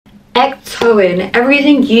Ectoin,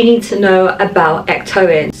 everything you need to know about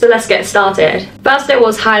Ectoin. So let's get started. First it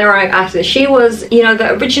was hyaluronic acid. She was, you know,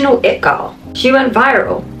 the original it girl. She went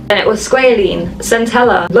viral. Then it was squalene,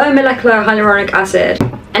 centella, low molecular hyaluronic acid.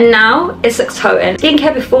 And now it's Ectoin.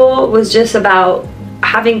 Skincare before was just about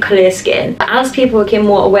having clear skin. As people became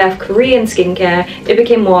more aware of Korean skincare, it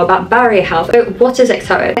became more about barrier health. So what is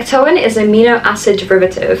Ectoin? Ectoin is an amino acid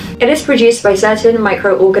derivative. It is produced by certain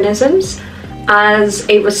microorganisms as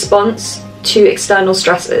a response to external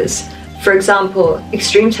stresses. For example,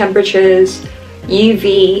 extreme temperatures,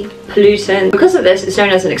 UV, pollutants. Because of this, it's known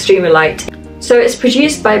as an extreme light. So it's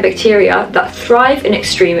produced by bacteria that thrive in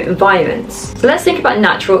extreme environments. So let's think about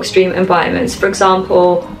natural extreme environments. For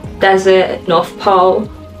example, desert, North Pole.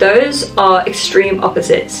 Those are extreme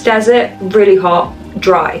opposites. Desert, really hot,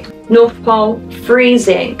 dry. North Pole,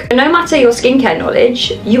 freezing. No matter your skincare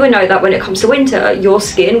knowledge, you would know that when it comes to winter, your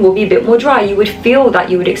skin will be a bit more dry. You would feel that,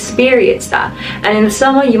 you would experience that. And in the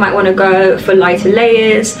summer, you might want to go for lighter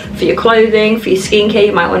layers, for your clothing, for your skincare,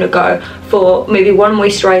 you might want to go for maybe one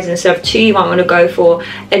moisturizer instead of two. You might want to go for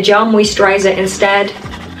a gel moisturizer instead.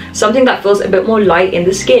 Something that feels a bit more light in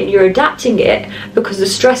the skin. You're adapting it because the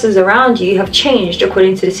stresses around you have changed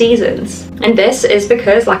according to the seasons. And this is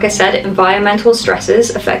because, like I said, environmental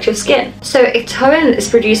stresses affect your skin. So Ectoin is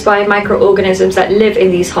produced by microorganisms that live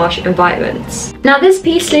in these harsh environments. Now this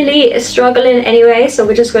peace lily is struggling anyway, so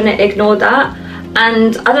we're just going to ignore that.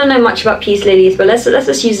 And I don't know much about peace lilies, but let's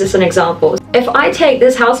just use this as an example. If I take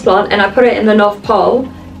this houseplant and I put it in the North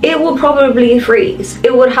Pole, it will probably freeze.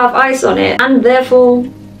 It would have ice on it and therefore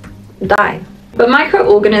die. But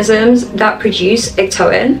microorganisms that produce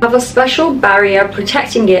Ectoin have a special barrier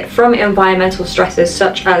protecting it from environmental stresses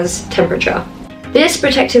such as temperature. This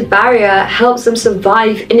protective barrier helps them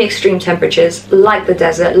survive in extreme temperatures like the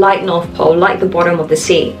desert, like North Pole, like the bottom of the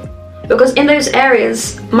sea. Because in those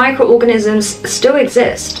areas, microorganisms still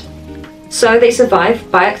exist. So they survive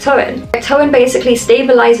by Ectoin. Ectoin basically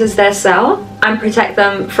stabilizes their cell and protects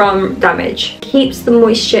them from damage. Keeps the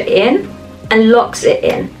moisture in and locks it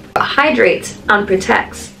in. Hydrates and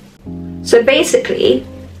protects. So basically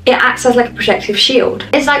it acts as like a protective shield.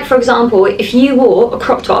 It's like, for example, if you wore a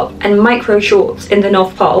crop top and micro shorts in the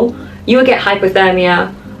North Pole, you would get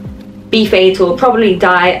hypothermia, be fatal, probably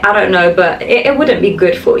die, I don't know, but it wouldn't be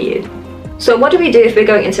good for you. So what do we do if we're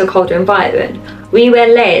going into a colder environment? We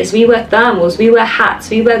wear layers, we wear thermals, we wear hats,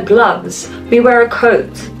 we wear gloves, we wear a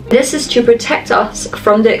coat. This is to protect us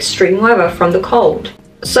from the extreme weather, from the cold.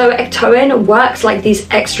 So Ectoin works like these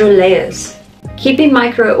extra layers, keeping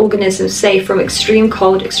microorganisms safe from extreme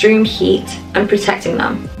cold, extreme heat, and protecting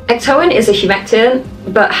them. Ectoin is a humectant,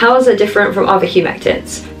 but how is it different from other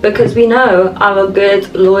humectants? Because we know our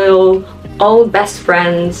good, loyal, old best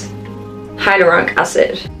friends, hyaluronic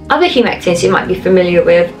acid. Other humectants you might be familiar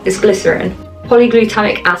with is glycerin,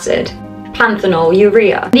 polyglutamic acid, panthenol,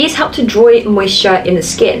 urea. These help to draw moisture in the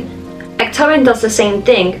skin. Ectoin does the same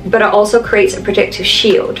thing, but it also creates a protective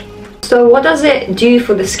shield. So what does it do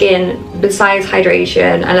for the skin besides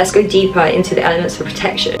hydration? And let's go deeper into the elements of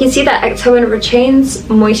protection. You can see that Ectoin retains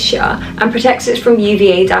moisture and protects it from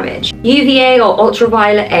UVA damage. UVA, or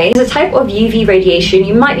ultraviolet A, is a type of UV radiation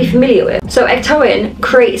you might be familiar with. So Ectoin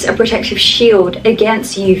creates a protective shield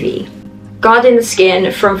against UV, guarding the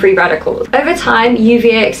skin from free radicals. Over time,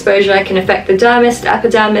 UVA exposure can affect the dermis, the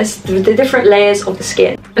epidermis, the different layers of the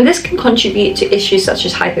skin. And this can contribute to issues such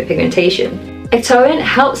as hyperpigmentation. Ectoin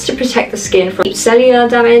helps to protect the skin from cellular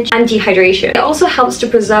damage and dehydration. It also helps to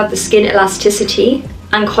preserve the skin elasticity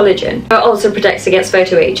and collagen. It also protects against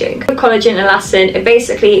photoaging. With collagen and elastin, it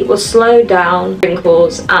basically will slow down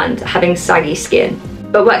wrinkles and having saggy skin.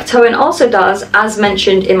 But what Ectoin also does, as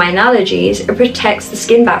mentioned in my analogies, it protects the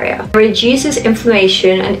skin barrier. It reduces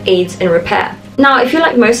inflammation and aids in repair. Now, if you're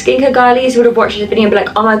like most skincare girlies, you would have watched this video and be like,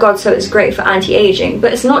 oh my god, so it's great for anti-aging.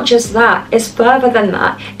 But it's not just that, it's further than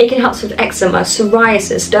that. It can help with eczema,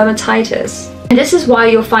 psoriasis, dermatitis. And this is why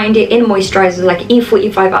you'll find it in moisturizers like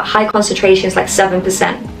E45 at high concentrations like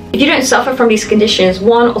 7%. If you don't suffer from these conditions,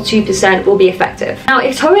 1 or 2% will be effective. Now,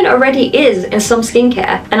 Ectoin already is in some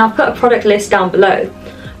skincare, and I'll put a product list down below.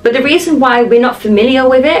 But the reason why we're not familiar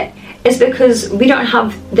with it is because we don't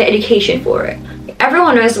have the education for it.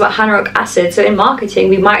 Everyone knows about hyaluronic acid, so in marketing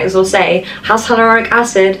we might as well say, has hyaluronic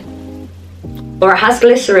acid or it has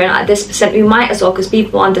glycerin at this percent, we might as well, because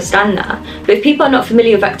people understand that. But if people are not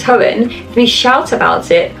familiar with Ectoin, if we shout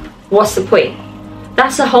about it, what's the point?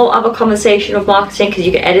 That's a whole other conversation of marketing, because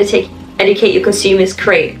you can educate your consumers,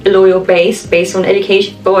 create a loyal base based on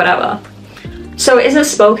education or whatever. So it isn't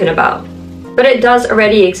spoken about. But it does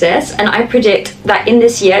already exist, and I predict that in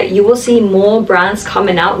this year you will see more brands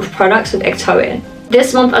coming out with products with Ectoin.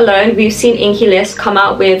 This month alone, we've seen Inky List come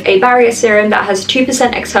out with a barrier serum that has 2%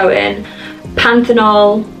 ectoin,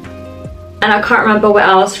 panthenol, and I can't remember what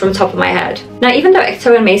else from the top of my head. Now, even though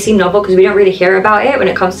ectoin may seem novel because we don't really hear about it when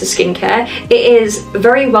it comes to skincare, it is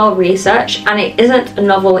very well researched and it isn't a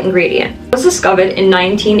novel ingredient. It was discovered in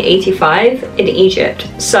 1985 in Egypt,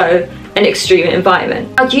 so an extreme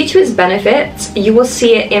environment. Now, due to its benefits, you will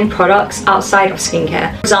see it in products outside of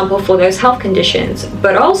skincare, for example, for those health conditions,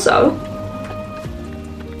 but also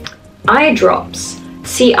eye drops.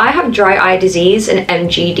 See, I have dry eye disease and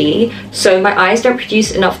MGD, so my eyes don't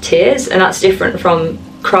produce enough tears, and that's different from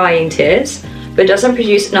crying tears, but it doesn't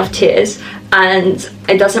produce enough tears and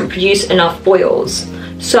it doesn't produce enough oils.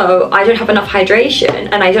 So I don't have enough hydration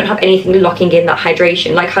and I don't have anything locking in that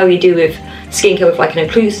hydration, like how you do with skincare with like an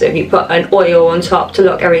inclusive, you put an oil on top to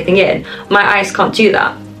lock everything in. My eyes can't do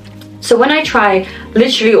that. So when I try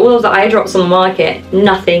literally all of the eye drops on the market,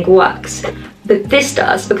 nothing works. But this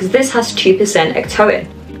does, because this has 2% ectoin,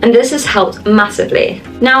 and this has helped massively.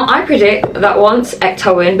 Now, I predict that once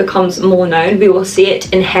ectoin becomes more known, we will see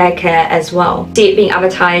it in hair care as well. See it being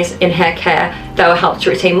advertised in hair care that will help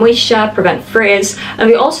to retain moisture, prevent frizz, and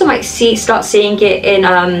we also might start seeing it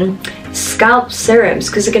in scalp serums,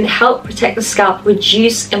 because it can help protect the scalp,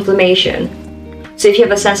 reduce inflammation. So if you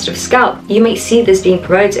have a sensitive scalp, you may see this being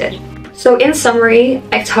promoted. So in summary,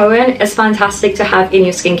 ectoin is fantastic to have in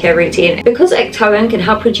your skincare routine. Because ectoin can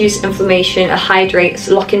help reduce inflammation, it hydrates,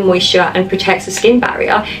 lock in moisture, and protects the skin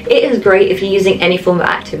barrier, it is great if you're using any form of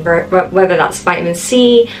active, whether that's vitamin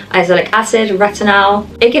C, azelaic acid, retinol.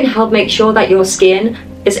 It can help make sure that your skin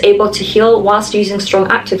is able to heal whilst using strong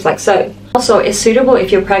actives like so. Also, it's suitable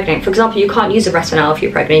if you're pregnant. For example, you can't use a retinol if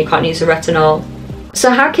you're pregnant, you can't use a retinol.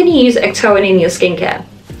 So how can you use ectoin in your skincare?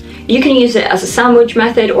 You can use it as a sandwich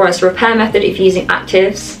method or as a repair method if you're using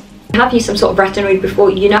actives. Have used some sort of retinoid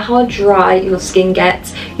before, you know how dry your skin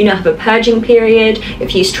gets, you know, have a purging period,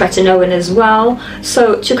 if you use tretinoin as well.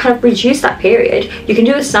 So to kind of reduce that period, you can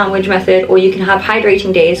do a sandwich method, or you can have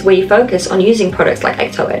hydrating days where you focus on using products like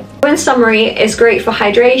ectoin. So in summary, it's great for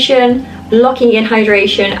hydration, locking in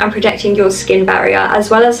hydration and protecting your skin barrier, as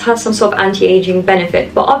well as has some sort of anti-aging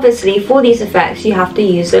benefit. But obviously for these effects, you have to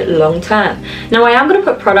use it long term. Now, I am going to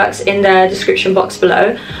put products in the description box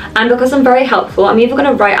below, and because I'm very helpful, I'm even going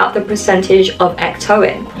to write out the percentage of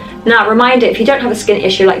ectoin. Now, reminder, if you don't have a skin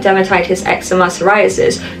issue like dermatitis, eczema,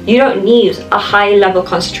 psoriasis, you don't need a high level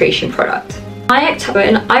concentration product. My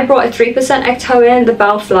ectoin, I brought a 3% ectoin, the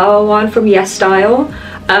bellflower one from Yes Style.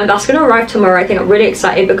 That's going to arrive tomorrow. I think I'm really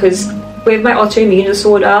excited because with my autoimmune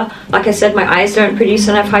disorder, like I said, my eyes don't produce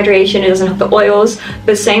enough hydration, it doesn't have the oils,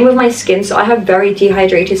 but same with my skin. So I have very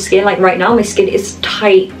dehydrated skin. Like right now, my skin is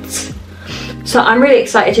tight. So I'm really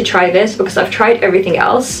excited to try this because I've tried everything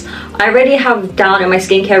else. I already have down in my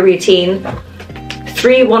skincare routine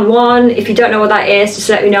 311. If you don't know what that is, just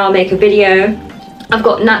let me know, I'll make a video. I've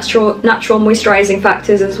got natural moisturizing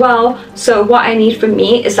factors as well. So what I need from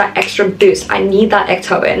me is that extra boost. I need that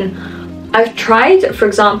ectoin. I've tried, for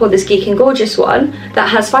example, this Geek and Gorgeous one that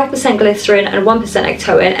has 5% glycerin and 1%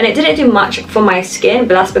 ectoin, and it didn't do much for my skin,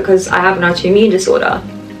 but that's because I have an autoimmune disorder.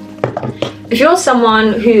 If you're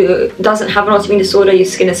someone who doesn't have an autoimmune disorder, your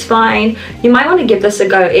skin is fine, you might want to give this a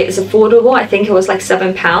go. It is affordable. I think it was like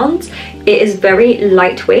 £7. It is very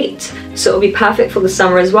lightweight, so it'll be perfect for the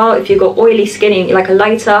summer as well. If you've got oily skin and you like a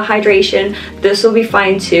lighter hydration, this will be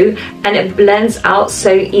fine too, and it blends out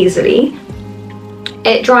so easily.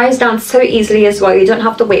 It dries down so easily as well. You don't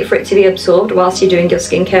have to wait for it to be absorbed whilst you're doing your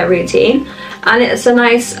skincare routine. And it's a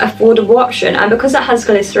nice affordable option. And because it has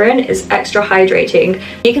glycerin, it's extra hydrating.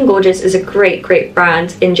 Geek and Gorgeous is a great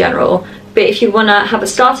brand in general. But if you want to have a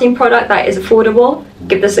starting product that is affordable,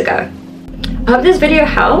 give this a go. I hope this video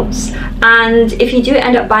helps. And if you do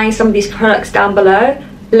end up buying some of these products down below,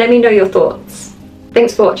 let me know your thoughts.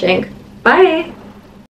 Thanks for watching. Bye!